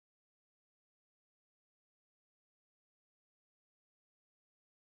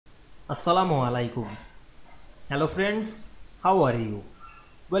Assalamu Walaikum. Hello friends, how are you?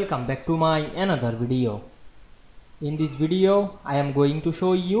 Welcome back to my another video. In this video, I am going to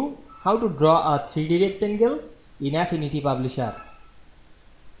show you how to draw a 3D rectangle in Affinity Publisher.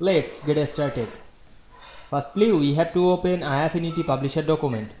 Let's get started. Firstly, we have to open an Affinity Publisher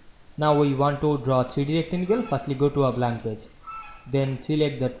document. Now we want to draw a 3D rectangle. Firstly, go to a blank page. Then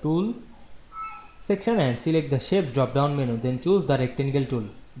select the tool section and select the shapes drop down menu. Then choose the rectangle tool.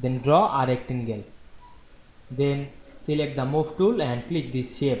 Then draw a rectangle. Then select the move tool and click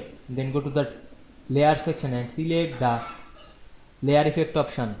this shape. Then go to the layer section and select the layer effect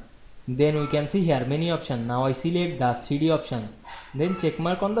option. Then we can see here many options. Now I select the 3D option. Then check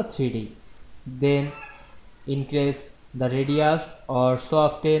mark on the 3D. Then increase the radius or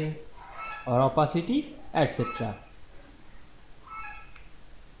soften or opacity, etc.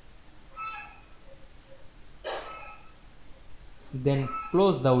 Then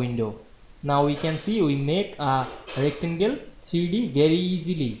close the window. Now we can see we make a rectangle 3D very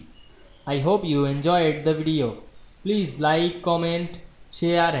easily. I hope you enjoyed the video. Please like, comment,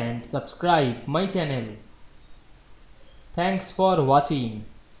 share and subscribe my channel. Thanks for watching.